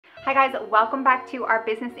Hi guys, welcome back to our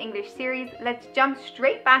Business English series. Let's jump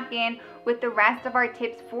straight back in with the rest of our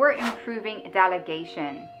tips for improving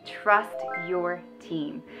delegation. Trust your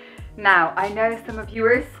team. Now, I know some of you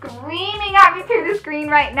are screaming at me through the screen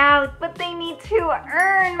right now, but they need to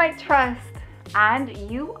earn my trust. And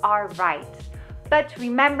you are right. But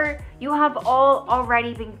remember, you have all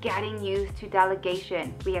already been getting used to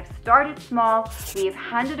delegation. We have started small, we have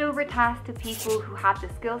handed over tasks to people who have the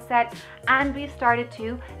skill set, and we've started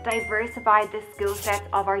to diversify the skill sets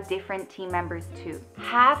of our different team members too.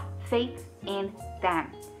 Have faith in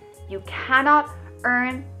them. You cannot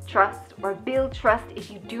earn trust or build trust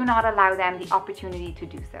if you do not allow them the opportunity to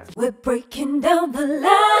do so. We're breaking down the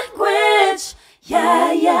language,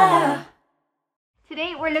 yeah.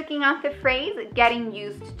 Today we're looking at the phrase getting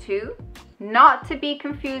used to, not to be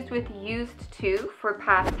confused with used to for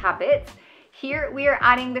past habits. Here we are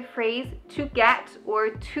adding the phrase to get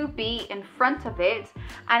or to be in front of it,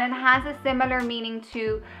 and it has a similar meaning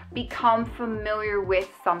to become familiar with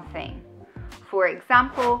something. For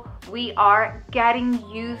example, we are getting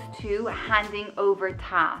used to handing over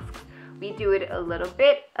tasks. We do it a little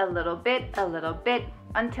bit,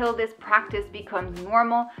 until this practice becomes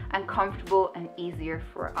normal and comfortable and easier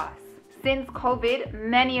for us. Since COVID,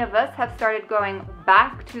 many of us have started going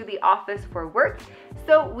back to the office for work,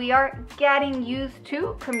 so we are getting used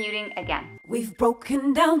to commuting again. We've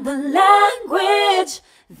broken down the language,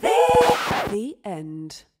 the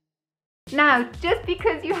end. Now, just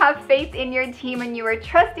because you have faith in your team and you are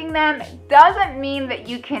trusting them doesn't mean that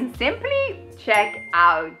you can simply check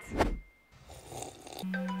out.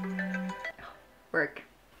 Work.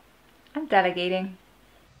 I'm delegating.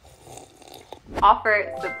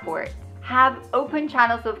 Offer support. Have open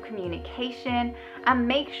channels of communication and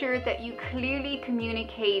make sure that you clearly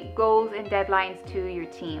communicate goals and deadlines to your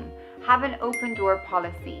team. Have an open door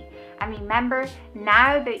policy. And remember,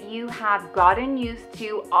 now that you have gotten used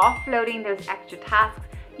to offloading those extra tasks,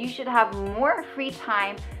 you should have more free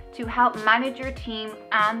time to help manage your team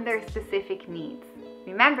and their specific needs.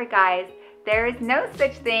 Remember guys, there is no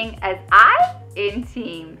such thing as I in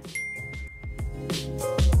team.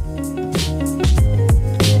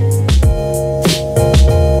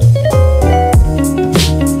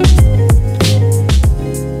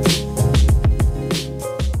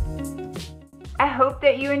 I hope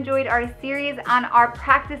that you enjoyed our series and are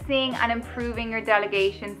practicing and improving your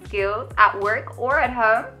delegation skills at work or at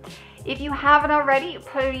home. If you haven't already,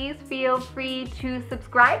 please feel free to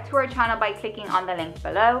subscribe to our channel by clicking on the link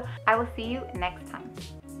below. I will see you next time.